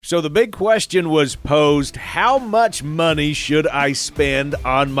So the big question was posed, how much money should I spend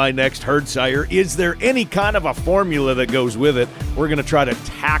on my next Herdsire? Is there any kind of a formula that goes with it? We're going to try to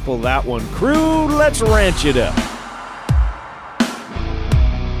tackle that one. Crew, let's ranch it up.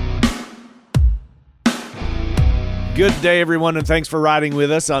 Good day, everyone, and thanks for riding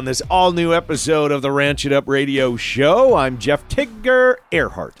with us on this all-new episode of the Ranch It Up Radio Show. I'm Jeff Tigger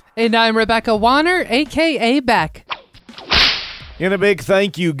Earhart. And I'm Rebecca Warner, a.k.a. Beck. And a big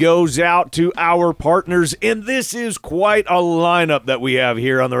thank you goes out to our partners, and this is quite a lineup that we have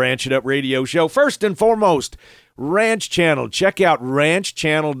here on the Ranch It Up Radio Show. First and foremost, Ranch Channel. Check out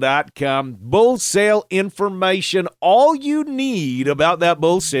ranchchannel.com. Bull sale information, all you need about that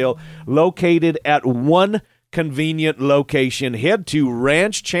bull sale, located at one convenient location. Head to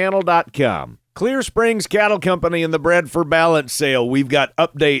ranchchannel.com. Clear Springs Cattle Company and the Bred for Balance sale. We've got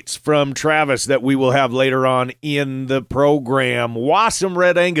updates from Travis that we will have later on in the program. Wassum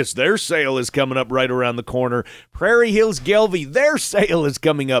Red Angus, their sale is coming up right around the corner. Prairie Hills Gelbvieh, their sale is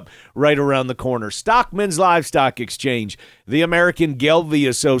coming up right around the corner. Stockman's Livestock Exchange, the American Gelbvieh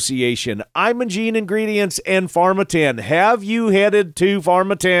Association, Imogene Ingredients, and Pharmatan. Have you headed to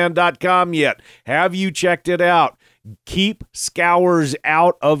pharmatan.com yet? Have you checked it out? Keep scours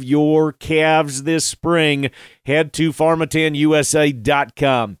out of your calves this spring. Head to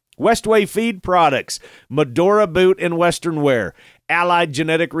pharmatanusa.com. Westway Feed Products, Medora Boot and Western Wear, Allied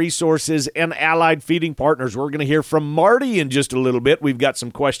Genetic Resources, and Allied Feeding Partners. We're going to hear from Marty in just a little bit. We've got some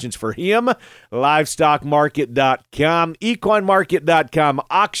questions for him. Livestockmarket.com, equinemarket.com,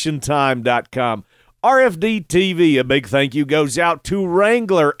 auctiontime.com. RFD TV, a big thank you goes out to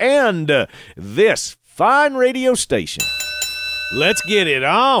Wrangler and this fine radio station. Let's get it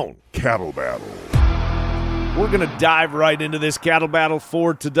on. Cattle Battle. We're going to dive right into this cattle battle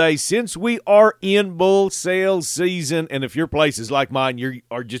for today. Since we are in bull sale season, and if your place is like mine, you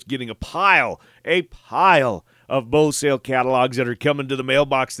are just getting a pile of bull sale catalogs that are coming to the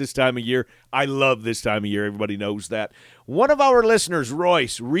mailbox this time of year. I love this time of year. Everybody knows that. One of our listeners,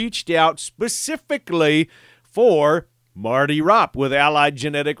 Royce, reached out specifically for Marty Ropp with Allied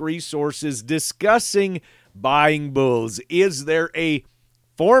Genetic Resources discussing buying bulls. Is there a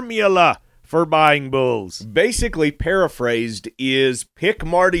formula for buying bulls? Basically, paraphrased, is pick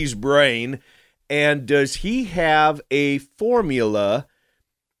Marty's brain, and does he have a formula,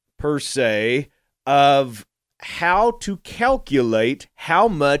 per se, of how to calculate how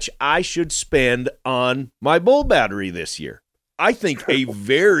much I should spend on my bull battery this year? I think a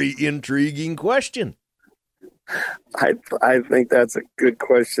very intriguing question. I think that's a good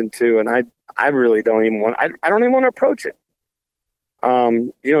question too, and I really don't even want. I don't even want to approach it.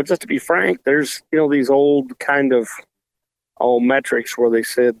 Just to be frank, there's these old kind of metrics where they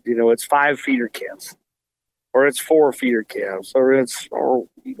said it's 5 feeder calves, or it's 4 feeder calves, or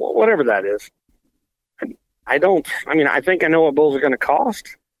whatever that is. I think I know what bulls are going to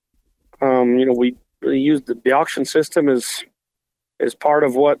cost. We use the auction system as part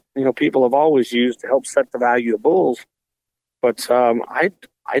of what people have always used to help set the value of bulls. But I've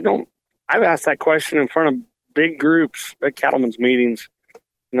asked that question in front of big groups at cattlemen's meetings,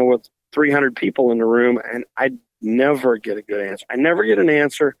 with 300 people in the room, and I never get a good answer. I never get an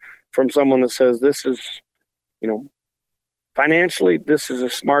answer from someone that says this is, financially, this is a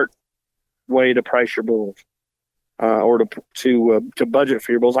smart way to price your bulls, or to budget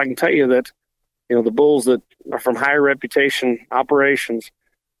for your bulls. I can tell you that the bulls that are from higher reputation operations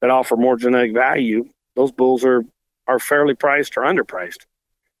that offer more genetic value, those bulls are fairly priced or underpriced.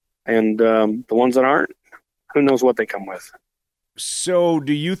 And the ones that aren't, who knows what they come with. So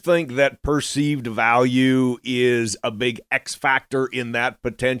do you think that perceived value is a big X factor in that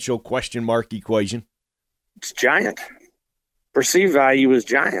potential question mark equation? It's giant. Perceived value is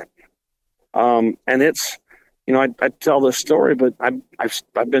giant. And it's, I tell this story, but I've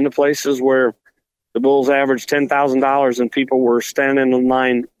been to places where the bulls averaged $10,000 and people were standing in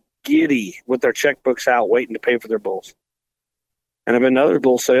line giddy with their checkbooks out waiting to pay for their bulls. And I've been to other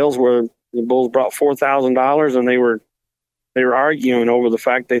bull sales where the bulls brought $4,000 and they were arguing over the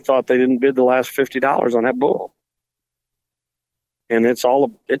fact they thought they didn't bid the last $50 on that bull. And it's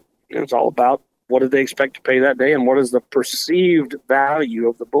all about what did they expect to pay that day and what is the perceived value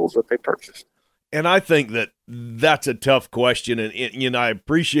of the bulls that they purchased. And I think that's a tough question, and I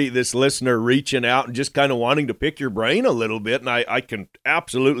appreciate this listener reaching out and just kind of wanting to pick your brain a little bit, and I can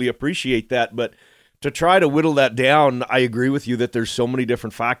absolutely appreciate that. But to try to whittle that down, I agree with you that there's so many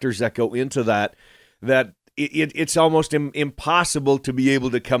different factors that go into that it's almost impossible to be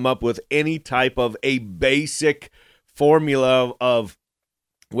able to come up with any type of a basic formula of,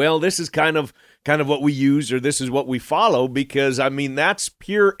 well, this is kind of kind of what we use or this is what we follow, because, I mean, that's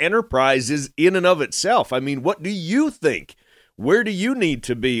pure enterprise in and of itself. I mean, what do you think? Where do you need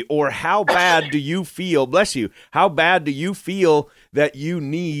to be, or how bad do you feel, bless you, how bad do you feel that you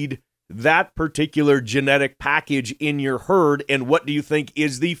need that particular genetic package in your herd, and what do you think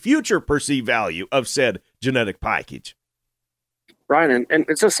is the future perceived value of said genetic package? Right, and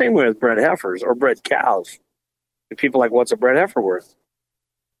it's the same way with bred heifers or bred cows. And people are like, what's a bred heifer worth?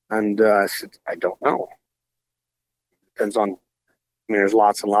 And I said, I don't know. Depends on, I mean, there's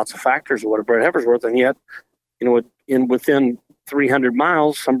lots and lots of factors of what a bred heifer's worth, and yet, you know, within 300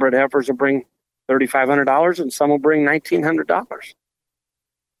 miles, some bred heifers will bring $3,500 and some will bring $1,900.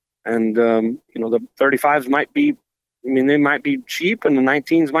 And, you know, the 35s might be, I mean, they might be cheap and the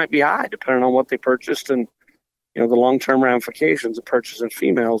 19s might be high, depending on what they purchased and, you know, the long-term ramifications of purchasing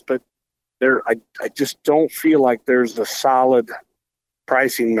females. But I just don't feel like there's a solid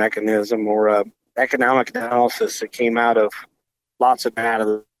pricing mechanism or a economic analysis that came out of lots of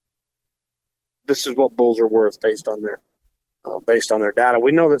data. This is what bulls are worth based on their data.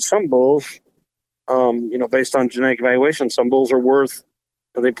 We know that some bulls, you know, based on genetic evaluation, some bulls are worth,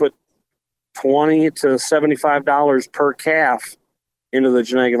 they put $20 to $75 per calf into the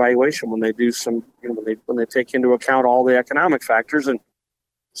genetic evaluation when they do some, you know, when they take into account all the economic factors. And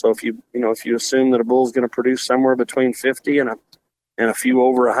so if you assume that a bull is going to produce somewhere between 50 and a few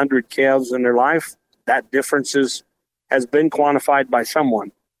over 100 calves in their life, that difference has been quantified by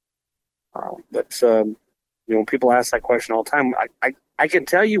someone. But you know, people ask that question all the time. I can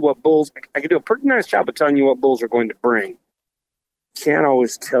tell you what bulls, I can do a pretty nice job of telling you what bulls are going to bring. Can't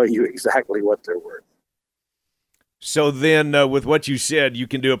always tell you exactly what they're worth. So then, with what you said, you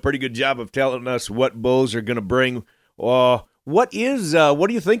can do a pretty good job of telling us what bulls are going to bring. What are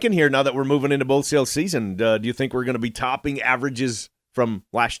you thinking here now that we're moving into bull sale season? Do you think we're going to be topping averages from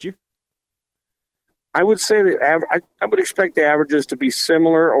last year? I would say that I would expect the averages to be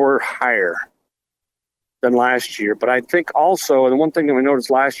similar or higher than last year. But I think also, and the one thing that we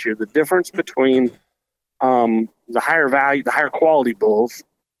noticed last year, the difference between the higher value, the higher quality bulls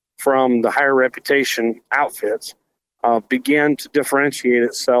from the higher reputation outfits began to differentiate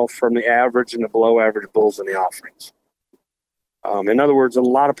itself from the average and the below average bulls in the offerings. In other words, in a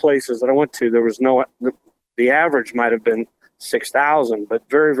lot of places that I went to, there was the average might have been 6,000, but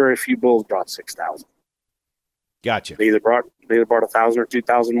very, very few bulls brought 6,000. Gotcha. They either brought 1,000 or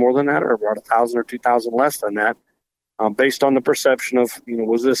 2,000 more than that, or brought 1,000 or 2,000 less than that, based on the perception of, you know,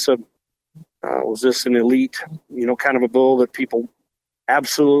 was this an elite, you know, kind of a bull that people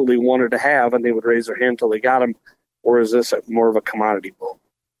absolutely wanted to have and they would raise their hand until they got him, or is this more of a commodity bull?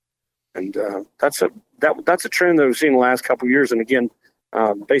 And that's a trend that we've seen in the last couple of years, and again,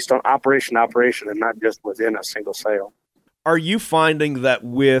 based on operation and not just within a single sale. Are you finding that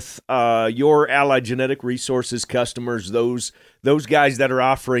with your Allied Genetic Resources customers, those guys that are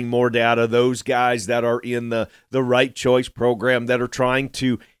offering more data, those guys that are in the Right Choice program that are trying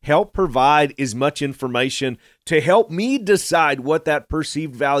to help provide as much information to help me decide what that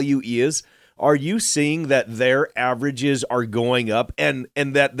perceived value is, are you seeing that their averages are going up and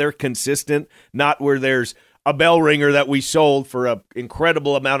that they're consistent, not where there's a bell ringer that we sold for an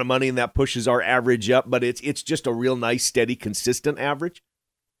incredible amount of money and that pushes our average up, but it's just a real nice, steady, consistent average?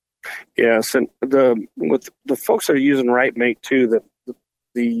 Yes, and with the folks that are using Right Mate too,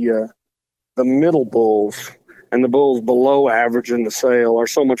 the middle bulls and the bulls below average in the sale are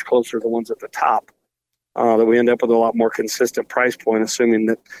so much closer to the ones at the top that we end up with a lot more consistent price point, assuming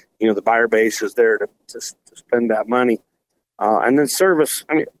that, you know, the buyer base is there to spend that money. And then service,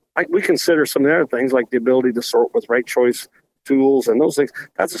 I mean, we consider some of the other things like the ability to sort with Right Choice tools and those things.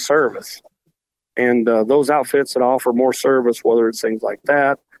 That's a service. And those outfits that offer more service, whether it's things like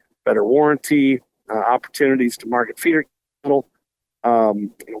that, better warranty, opportunities to market feeder cattle,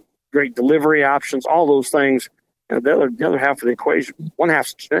 you know, great delivery options, all those things. And the other half of the equation, one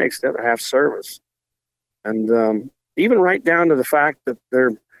half's genetics, the other half service. And even right down to the fact that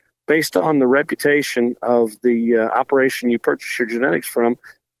they're based on the reputation of the operation you purchase your genetics from,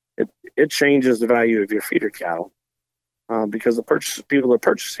 it changes the value of your feeder cattle because the people that are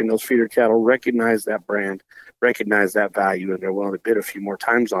purchasing those feeder cattle recognize that brand, recognize that value, and they're willing to bid a few more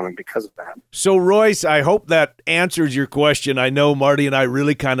times on them because of that. So, Royce, I hope that answers your question. I know Marty and I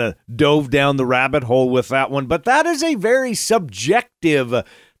really kind of dove down the rabbit hole with that one, but that is a very subjective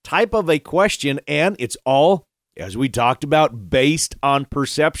type of a question, and it's all, as we talked about, based on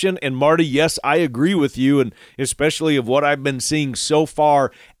perception. And Marty, yes, I agree with you, and especially of what I've been seeing so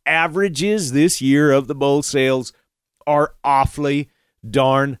far, averages this year of the bull sales are awfully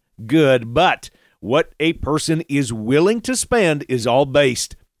darn good. But what a person is willing to spend is all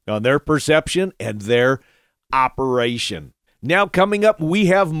based on their perception and their operation. Now, coming up, we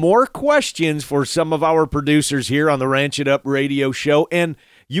have more questions for some of our producers here on the Ranch It Up radio show, and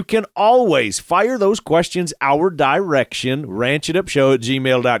you can always fire those questions our direction,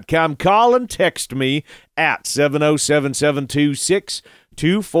 ranchitupshow@gmail.com. Call and text me at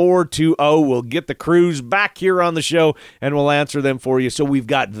 707-726-2420. We'll get the crews back here on the show, and we'll answer them for you. So we've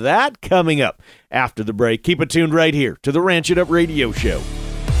got that coming up after the break. Keep it tuned right here to the Ranch It Up radio show.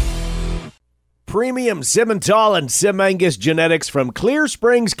 Premium Simmental and Sim-Angus genetics from Clear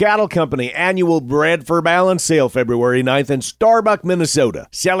Springs Cattle Company. Annual Bred for Balance sale February 9th in Starbuck, Minnesota.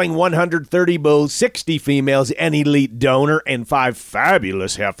 Selling 130 bulls, 60 females, an elite donor, and 5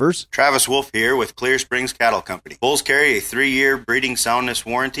 fabulous heifers. Travis Wolf here with Clear Springs Cattle Company. Bulls carry a 3-year breeding soundness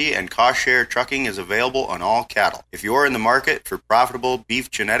warranty, and cost share trucking is available on all cattle. If you're in the market for profitable beef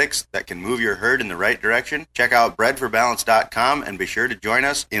genetics that can move your herd in the right direction, check out bredforbalance.com and be sure to join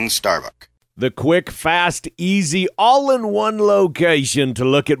us in Starbuck. The quick, fast, easy, all-in-one location to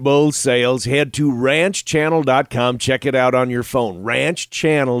look at bull sales. Head to ranchchannel.com. Check it out on your phone.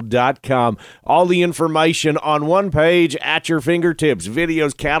 ranchchannel.com. All the information on one page at your fingertips.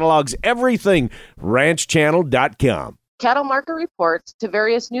 Videos, catalogs, everything. ranchchannel.com. Cattle market reports to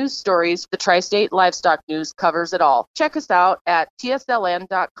various news stories. The Tri-State Livestock News covers it all. Check us out at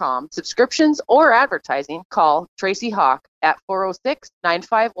tsln.com. Subscriptions or advertising, call Tracy Hawk at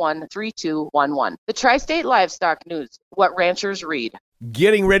 406-951-3211. The Tri-State Livestock News, what ranchers read.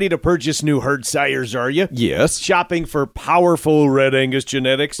 Getting ready to purchase new Herdsires, are you? Yes. Shopping for powerful Red Angus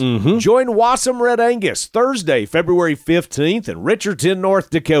genetics? Mm-hmm. Join Wassum Red Angus Thursday, February 15th in Richardton,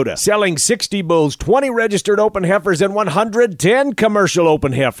 North Dakota. Selling 60 bulls, 20 registered open heifers, and 110 commercial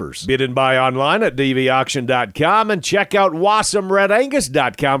open heifers. Bid and buy online at dvauction.com and check out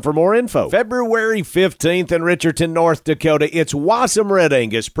wassumredangus.com for more info. February 15th in Richardton, North Dakota, it's Wassum Red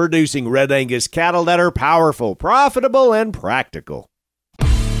Angus producing Red Angus cattle that are powerful, profitable, and practical.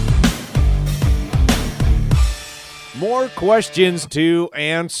 More questions to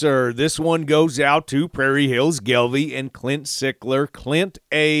answer. This one goes out to Prairie Hills Gelby and Clint Sickler. Clint,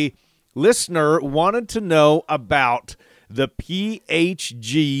 a listener, wanted to know about the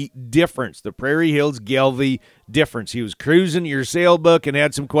PHG difference, the Prairie Hills Gelby difference. He was cruising your sale book and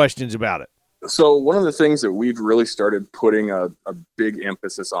had some questions about it. So one of the things that we've really started putting a big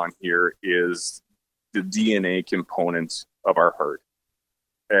emphasis on here is the DNA component of our herd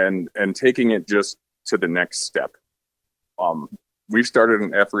and taking it just to the next step. We've started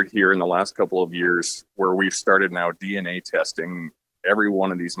an effort here in the last couple of years where we've started now DNA testing every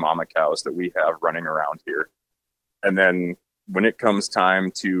one of these mama cows that we have running around here. And then when it comes time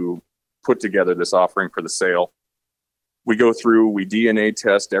to put together this offering for the sale, we go through, we DNA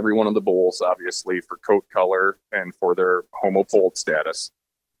test every one of the bulls, obviously, for coat color and for their homofold status.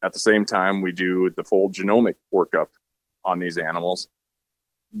 At the same time, we do the full genomic workup on these animals.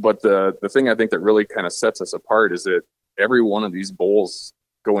 But the thing I think that really kind of sets us apart is that every one of these bulls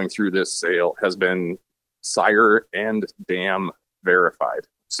going through this sale has been sire and dam verified.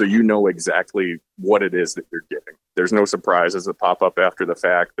 So you know exactly what it is that you're getting. There's no surprises that pop up after the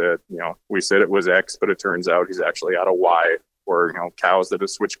fact that, we said it was X, but it turns out he's actually out of Y, or, cows that have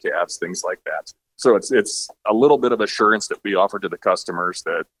switched calves, things like that. So it's a little bit of assurance that we offer to the customers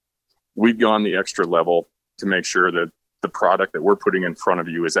that we've gone the extra level to make sure that the product that we're putting in front of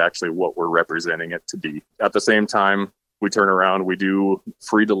you is actually what we're representing it to be. At the same time, we turn around, we do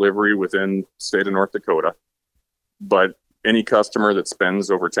free delivery within the state of North Dakota, but any customer that spends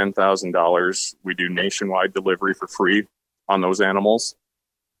over $10,000, we do nationwide delivery for free on those animals.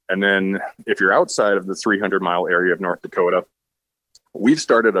 And then if you're outside of the 300-mile area of North Dakota, we've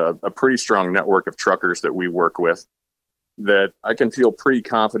started a pretty strong network of truckers that we work with that I can feel pretty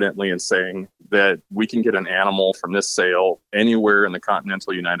confidently in saying that we can get an animal from this sale anywhere in the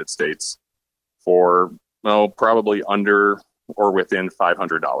continental United States for probably under or within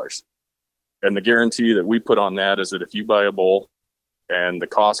 $500. And the guarantee that we put on that is that if you buy a bull and the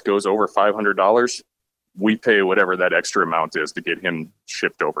cost goes over $500, we pay whatever that extra amount is to get him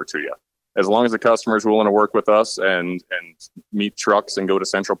shipped over to you. As long as the customer is willing to work with us and meet trucks and go to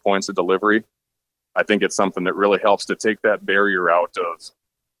central points of delivery, I think it's something that really helps to take that barrier out of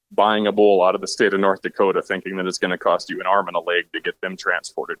buying a bull out of the state of North Dakota thinking that it's going to cost you an arm and a leg to get them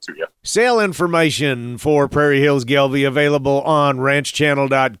transported to you. Sale information for Prairie Hills Gelby available on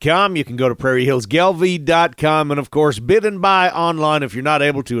ranchchannel.com. You can go to prairiehillsgelby.com and, of course, bid and buy online if you're not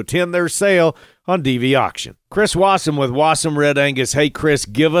able to attend their sale on DV Auction. Chris Wassum with Wassum Red Angus. Hey, Chris,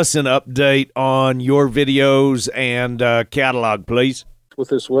 give us an update on your videos and catalog, please. With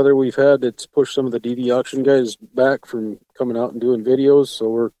this weather we've had, it's pushed some of the DV auction guys back from coming out and doing videos. So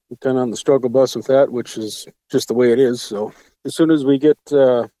we're kind of on the struggle bus with that, which is just the way it is. So as soon as we get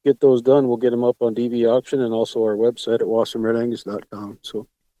those done, we'll get them up on DV auction and also our website at wassomredangus.com. So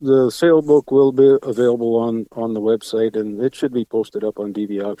the sale book will be available on the website, and it should be posted up on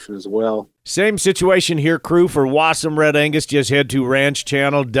DV auction as well. Same situation here, crew, for Wassum Red Angus. Just head to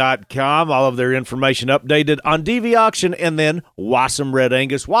ranchchannel.com. All of their information updated on DV auction, and then Wassum Red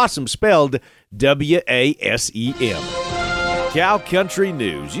Angus. Wassum spelled W-A-S-E-M. Cow Country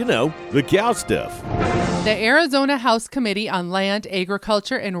News. You know, the cow stuff. The Arizona House Committee on Land,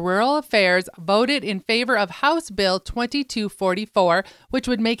 Agriculture, and Rural Affairs voted in favor of House Bill 2244, which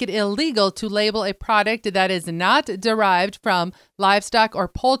would make it illegal to label a product that is not derived from livestock or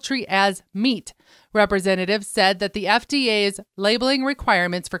poultry as meat. Representatives said that the FDA's labeling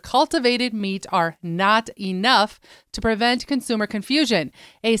requirements for cultivated meat are not enough to prevent consumer confusion.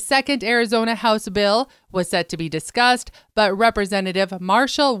 A second Arizona House bill was set to be discussed, but Representative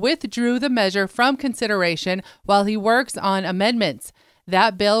Marshall withdrew the measure from consideration while he works on amendments.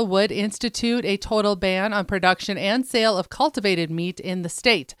 That bill would institute a total ban on production and sale of cultivated meat in the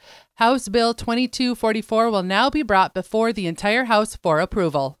state. House Bill 2244 will now be brought before the entire House for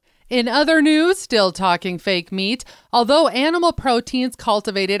approval. In other news, still talking fake meat, although animal proteins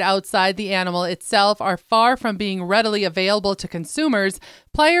cultivated outside the animal itself are far from being readily available to consumers,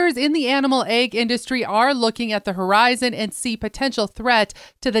 players in the animal egg industry are looking at the horizon and see potential threat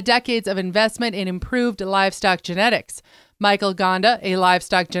to the decades of investment in improved livestock genetics. Michael Gonda, a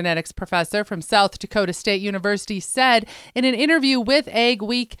livestock genetics professor from South Dakota State University, said in an interview with Egg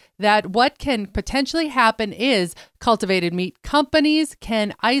Week that what can potentially happen is cultivated meat companies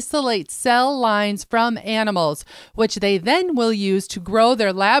can isolate cell lines from animals, which they then will use to grow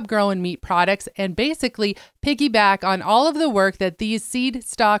their lab-grown meat products and basically piggyback on all of the work that these seed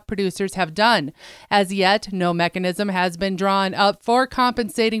stock producers have done. As yet, no mechanism has been drawn up for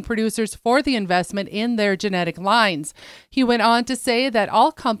compensating producers for the investment in their genetic lines. He went on to say that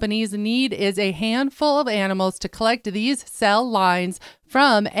all companies need is a handful of animals to collect these cell lines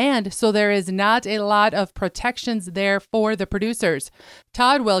from, and so there is not a lot of protections there for the producers.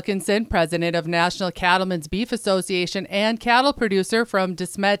 Todd Wilkinson, president of National Cattlemen's Beef Association and cattle producer from De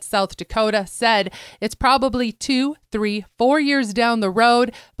Smet, South Dakota, said it's probably 2, 3, 4 years down the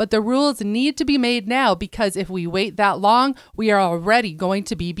road, but the rules need to be made now because if we wait that long, we are already going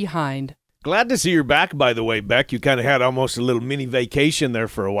to be behind. Glad to see you're back, by the way, Beck. You kind of had almost a little mini vacation there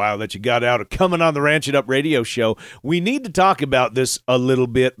for a while that you got out of coming on the Ranch It Up radio show. We need to talk about this a little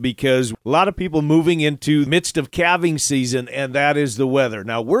bit because a lot of people moving into the midst of calving season, and that is the weather.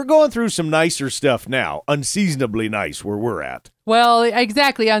 Now, we're going through some nicer stuff now, unseasonably nice where we're at. Well,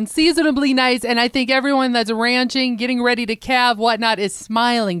 exactly. Unseasonably nice. And I think everyone that's ranching, getting ready to calve, whatnot, is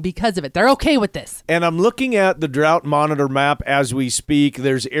smiling because of it. They're okay with this. And I'm looking at the drought monitor map as we speak.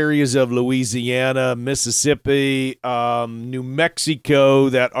 There's areas of Louisiana, Mississippi, New Mexico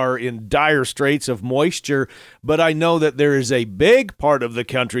that are in dire straits of moisture. But I know that there is a big part of the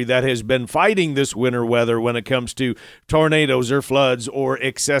country that has been fighting this winter weather when it comes to tornadoes or floods or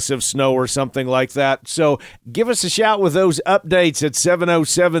excessive snow or something like that. So give us a shout with those updates at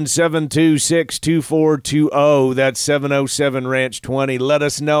 707-726-2420. That's 707 Ranch 20. Let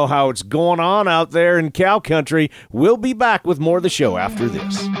us know how it's going on out there in cow country. We'll be back with more of the show after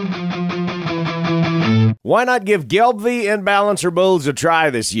this. Why not give Gelbvieh and Balancer bulls a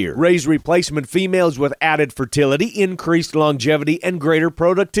try this year? Raise replacement females with added fertility, increased longevity, and greater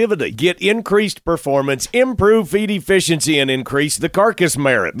productivity. Get increased performance, improve feed efficiency, and increase the carcass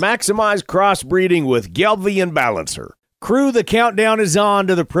merit. Maximize crossbreeding with Gelbvieh and Balancer. Crew, the countdown is on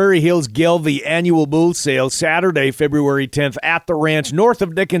to the Prairie Hills Gelbvieh annual bull sale Saturday, February 10th at the ranch north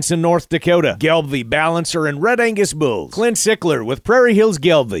of Dickinson, North Dakota. Gelbvieh, Balancer, and Red Angus bulls. Clint Sickler with Prairie Hills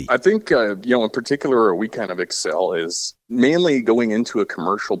Gelbvieh. I think, in particular, where we kind of excel is mainly going into a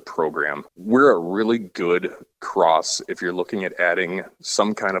commercial program. We're a really good cross if you're looking at adding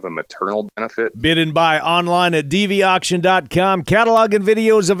some kind of a maternal benefit. Bid and buy online at dvauction.com. Catalog and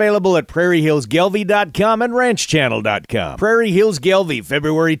videos available at prairiehillsgelbvieh.com and ranchchannel.com. Prairie Hills Gelbvieh,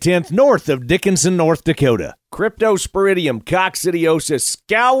 February 10th, north of Dickinson, North Dakota. Cryptosporidium, coccidiosis,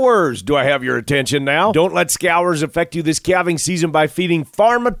 scours. Do I have your attention now? Don't let scours affect you this calving season by feeding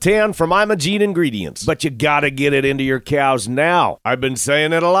Pharma10 from Imogene Ingredients. But you gotta get it into your cows now. I've been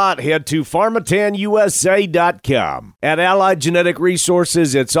saying it a lot. Head to pharma10usa.com. At Allied Genetic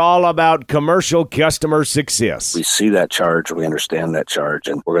Resources, it's all about commercial customer success. We see that charge, we understand that charge,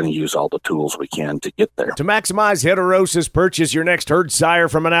 and we're going to use all the tools we can to get there. To maximize heterosis, purchase your next Herdsire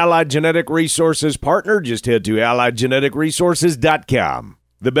from an Allied Genetic Resources partner. Just head head to AlliedGeneticResources.com.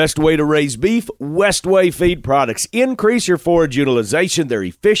 The best way to raise beef, Westway feed products. Increase your forage utilization. They're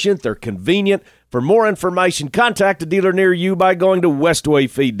efficient. They're convenient. For more information, contact a dealer near you by going to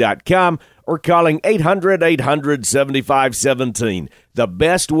westwayfeed.com or calling 800-800-7517. The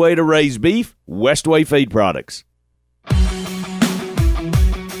best way to raise beef, Westway feed products.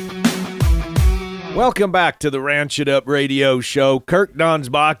 Welcome back to the Ranch It Up radio show. Kirk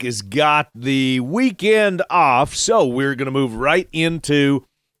Donsbach has got the weekend off, so we're going to move right into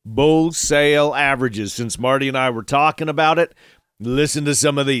bull sale averages. Since Marty and I were talking about it, listen to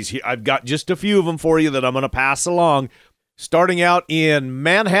some of these. I've got just a few of them for you that I'm going to pass along. Starting out in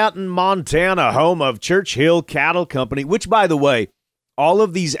Manhattan, Montana, home of Churchill Cattle Company, which, by the way, all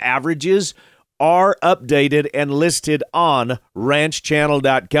of these averages are updated and listed on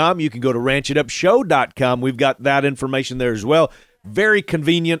ranchchannel.com. You can go to ranchitupshow.com. We've got that information there as well. Very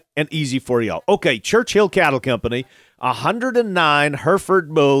convenient and easy for y'all. Okay, Churchill Cattle Company, 109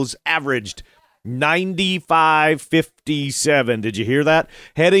 Hereford bulls averaged 95.57. Did you hear that?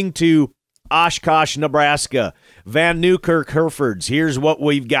 Heading to Oshkosh, Nebraska, Van Newkirk Herefords. Here's what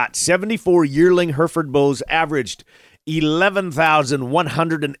we've got. 74 yearling Hereford bulls averaged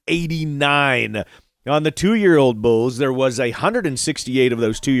 11,189. On the 2-year-old bulls, there was 168 of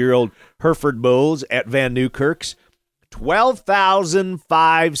those 2-year-old Hereford bulls at Van Newkirk's,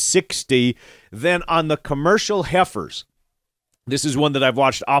 12,560. Then on the commercial heifers, this is one that I've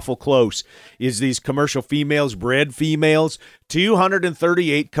watched awful close, is these commercial females, bred females.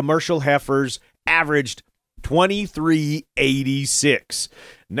 238 commercial heifers averaged 23.86.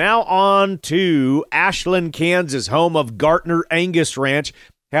 Now on to Ashland, Kansas, home of Gartner Angus Ranch.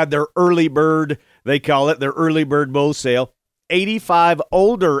 Had their early bird, they call it, their early bird bull sale. 85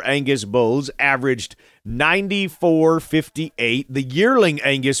 older Angus bulls averaged 94.58. The yearling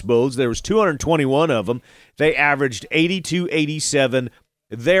Angus bulls, there was 221 of them. They averaged 82.87.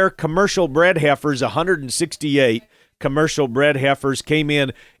 Their commercial bred heifers, 168 commercial bred heifers, came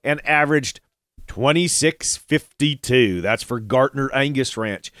in and averaged 26.52. That's for Gartner Angus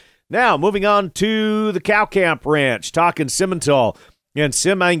Ranch. Now, moving on to the Cow Camp Ranch, talking Simmental and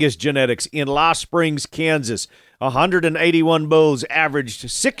Sim Angus genetics in Lost Springs, Kansas. 181 bulls averaged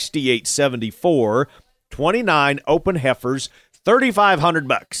 68.74. 29 open heifers,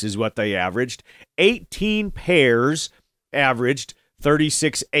 $3,500 is what they averaged. 18 pairs averaged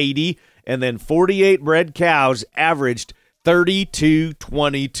 36.80, and then 48 bred cows averaged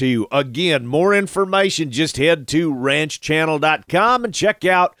 32.22. Again, more information, just head to ranchchannel.com and check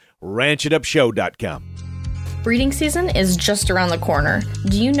out ranchitupshow.com. Breeding season is just around the corner.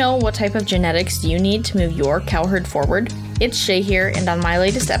 Do you know what type of genetics you need to move your cow herd forward? It's Shay here, and on my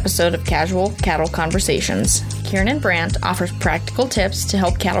latest episode of Casual Cattle Conversations, Kieran and Brandt offers practical tips to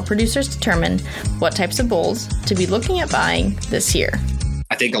help cattle producers determine what types of bulls to be looking at buying this year.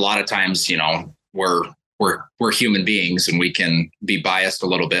 I think a lot of times, we're human beings and we can be biased a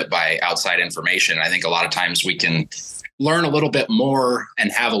little bit by outside information. I think a lot of times we can learn a little bit more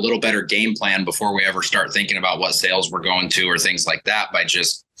and have a little better game plan before we ever start thinking about what sales we're going to or things like that, by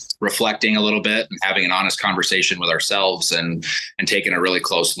just reflecting a little bit and having an honest conversation with ourselves and taking a really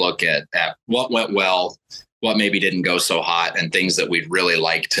close look at what went well, what maybe didn't go so hot, and things that we'd really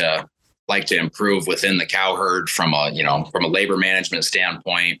like to improve within the cow herd from a labor management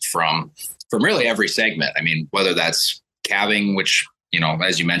standpoint, from really every segment. I mean, whether that's calving, which,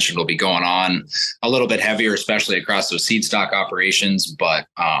 as you mentioned, will be going on a little bit heavier, especially across those seed stock operations, but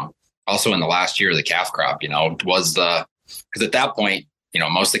also in the last year of the calf crop, because at that point,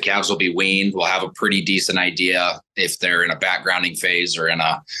 most of the calves will be weaned. We'll have a pretty decent idea if they're in a backgrounding phase or in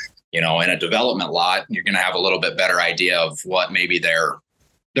a development lot. You're going to have a little bit better idea of what maybe their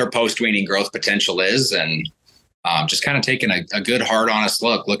post-weaning growth potential is, and just kind of taking a good, hard, honest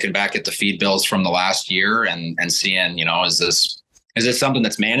look, looking back at the feed bills from the last year and seeing, is this something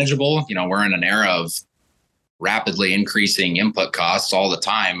that's manageable? We're in an era of rapidly increasing input costs all the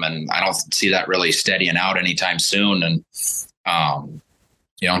time, and I don't see that really steadying out anytime soon. And,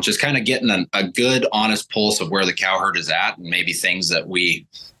 just kind of getting a good, honest pulse of where the cow herd is at, and maybe things that we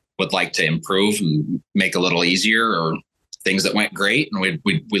would like to improve and make a little easier, or things that went great and we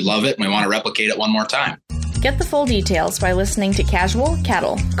love it and we want to replicate it one more time. Get the full details by listening to Casual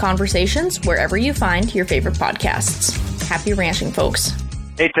Cattle Conversations wherever you find your favorite podcasts. Happy ranching, folks.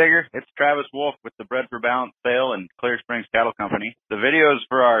 Hey, Tigger. It's Travis Wolf with the Bred for Balance sale and Clear Springs Cattle Company. The videos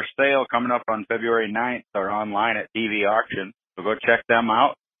for our sale coming up on February 9th are online at TV Auction, so go check them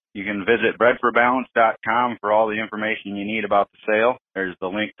out. You can visit bredforbalance.com for all the information you need about the sale. There's the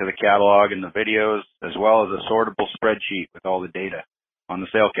link to the catalog and the videos, as well as a sortable spreadsheet with all the data. on the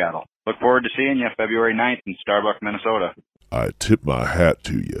sale cattle. Look forward to seeing you February 9th in Starbuck, Minnesota. I tip my hat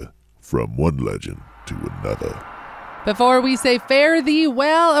to you, from one legend to another. Before we say fare thee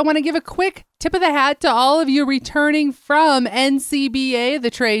well, I want to give a quick tip of the hat to all of you returning from NCBA, the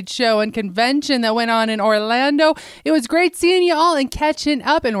trade show and convention that went on in Orlando. It was great seeing you all and catching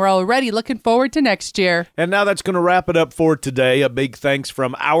up, and we're already looking forward to next year. And now that's going to wrap it up for today. A big thanks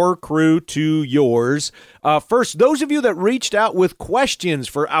from our crew to yours. First, those of you that reached out with questions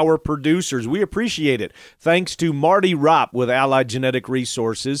for our producers, we appreciate it. Thanks to Marty Ropp with Allied Genetic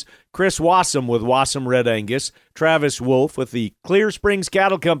Resources, Chris Wassam with Wassam Red Angus, Travis Wolf with the Clear Springs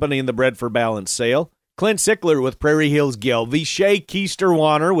Cattle Company and the Bred for Balance sale, Clint Sickler with Prairie Hills Gelbvieh, Shay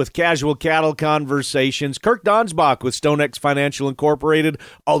Keister-Warner with Casual Cattle Conversations, Kirk Donsbach with StoneX Financial Incorporated,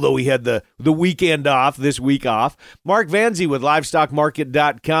 although he had the weekend off, this week off, Mark Vanzi with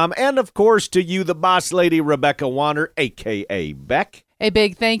LivestockMarket.com, and of course to you, the boss lady, Rebecca Warner, a.k.a. Beck. A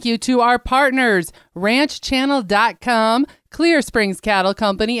big thank you to our partners, RanchChannel.com, Clear Springs Cattle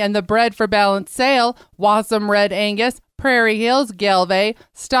Company, and the Bred for Balance sale, Wassam Red Angus, Prairie Hills Gelbvieh,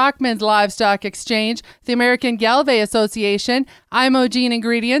 Stockman's Livestock Exchange, the American Gelbvieh Association, Imogene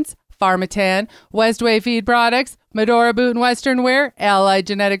Ingredients, Pharmatan, Westway Feed Products, Medora Boot and Western Wear, Allied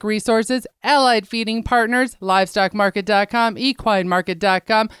Genetic Resources, Allied Feeding Partners, LivestockMarket.com,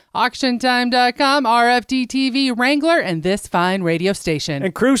 EquineMarket.com, AuctionTime.com, RFD TV, Wrangler, and this fine radio station.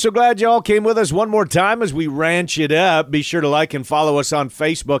 And crew, so glad y'all came with us one more time as we ranch it up. Be sure to like and follow us on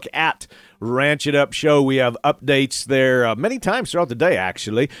Facebook at Ranch It Up Show. We have updates there many times throughout the day,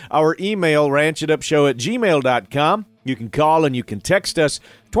 actually. Our email, ranchitupshow@gmail.com. You can call and you can text us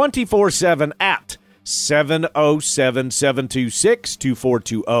 24/7 at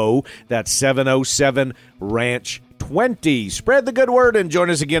 707-726-2420. That's 707-RANCH-20. Spread the good word and join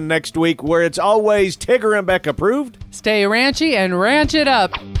us again next week where it's always Tigger and Beck approved. Stay ranchy and ranch it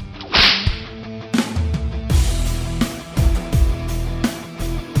up.